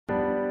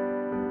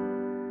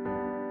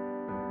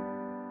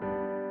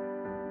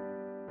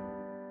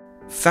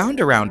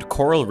Found around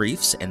coral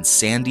reefs and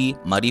sandy,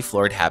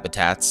 muddy-floored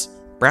habitats,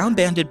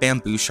 brown-banded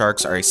bamboo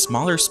sharks are a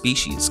smaller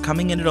species,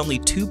 coming in at only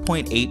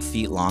 2.8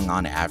 feet long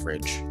on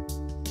average.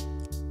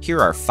 Here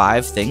are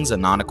 5 things a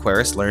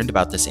non-aquarist learned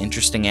about this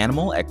interesting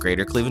animal at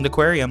Greater Cleveland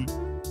Aquarium.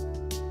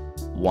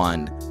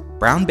 1.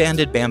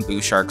 Brown-banded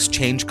bamboo sharks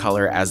change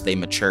color as they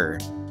mature.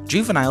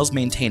 Juveniles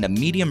maintain a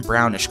medium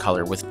brownish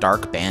color with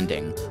dark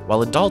banding,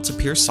 while adults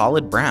appear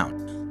solid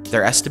brown.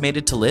 They're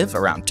estimated to live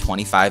around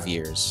 25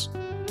 years.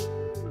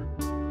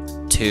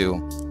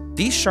 2.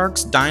 These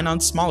sharks dine on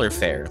smaller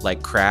fare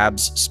like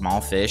crabs, small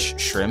fish,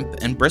 shrimp,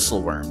 and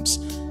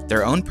bristleworms.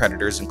 Their own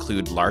predators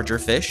include larger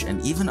fish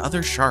and even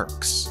other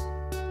sharks.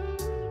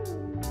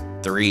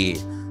 3.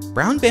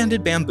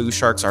 Brown-banded bamboo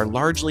sharks are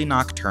largely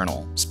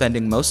nocturnal,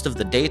 spending most of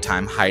the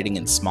daytime hiding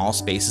in small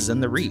spaces in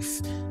the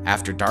reef.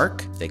 After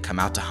dark, they come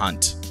out to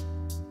hunt.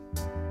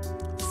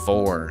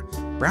 4.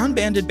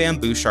 Brown-banded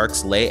bamboo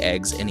sharks lay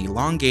eggs in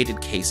elongated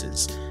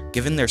cases.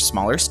 Given their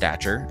smaller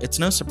stature, it's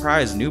no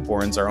surprise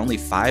newborns are only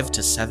 5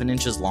 to 7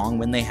 inches long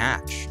when they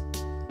hatch.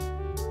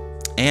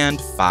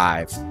 And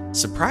 5.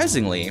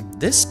 Surprisingly,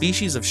 this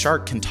species of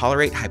shark can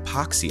tolerate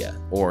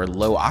hypoxia, or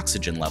low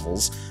oxygen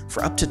levels,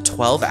 for up to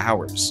 12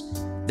 hours.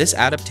 This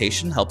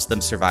adaptation helps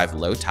them survive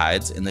low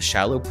tides in the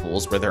shallow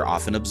pools where they're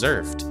often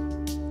observed.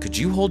 Could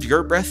you hold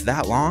your breath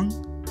that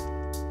long?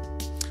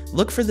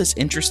 Look for this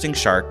interesting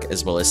shark,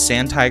 as well as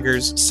sand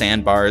tigers,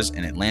 sandbars,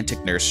 and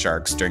Atlantic nurse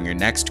sharks during your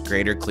next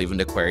Greater Cleveland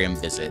Aquarium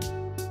visit.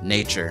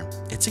 Nature,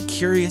 it's a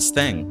curious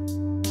thing.